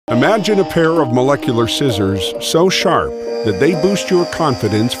Imagine a pair of molecular scissors so sharp that they boost your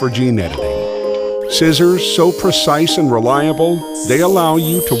confidence for gene editing. Scissors so precise and reliable, they allow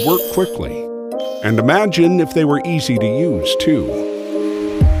you to work quickly. And imagine if they were easy to use, too.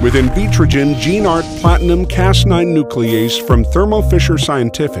 With Invitrogen GeneArt Platinum Cas9 Nuclease from Thermo Fisher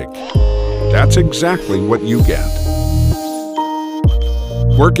Scientific, that's exactly what you get.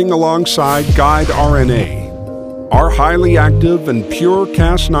 Working alongside gRNA, our highly active and pure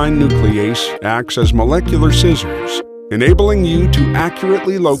Cas9 nuclease acts as molecular scissors, enabling you to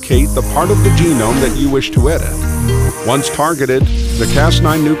accurately locate the part of the genome that you wish to edit. Once targeted, the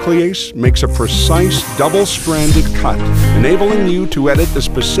Cas9 nuclease makes a precise double-stranded cut, enabling you to edit the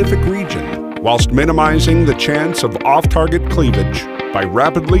specific region, whilst minimizing the chance of off-target cleavage by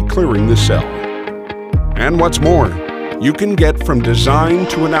rapidly clearing the cell. And what's more, you can get from design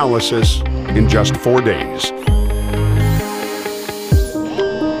to analysis in just 4 days.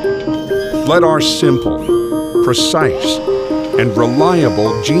 Let our simple, precise, and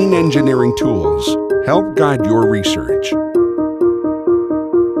reliable gene engineering tools help guide your research.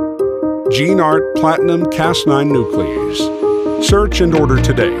 GeneArt Platinum Cas9 Nuclease. Search and order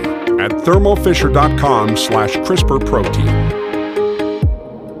today at thermofisher.com/CRISPR protein.